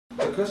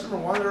the customer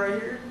wanted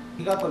right here.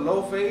 He got the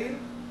low fade.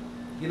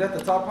 He left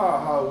the top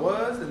how it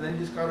was, and then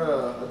just got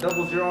a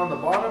double zero on the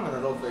bottom and a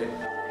low fade.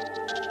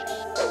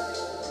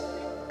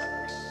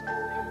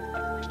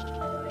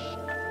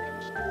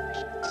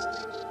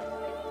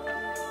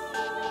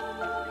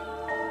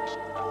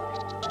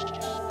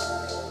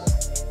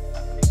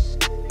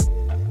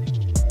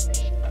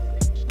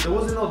 There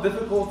wasn't no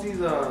difficulties.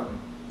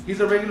 He's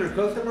a regular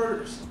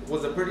customer. It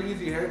was a pretty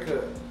easy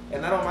haircut,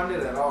 and I don't mind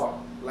it at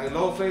all. Like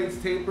low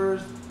fades,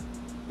 tapers,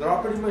 they're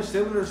all pretty much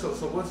similar.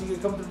 So once you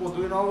get comfortable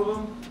doing all of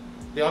them,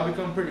 they all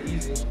become pretty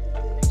easy.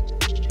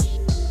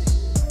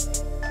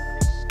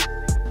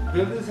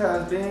 Business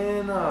has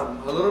been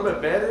a little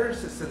bit better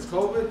since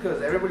COVID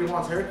because everybody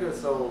wants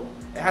haircuts, so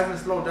it hasn't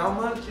slowed down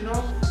much, you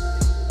know.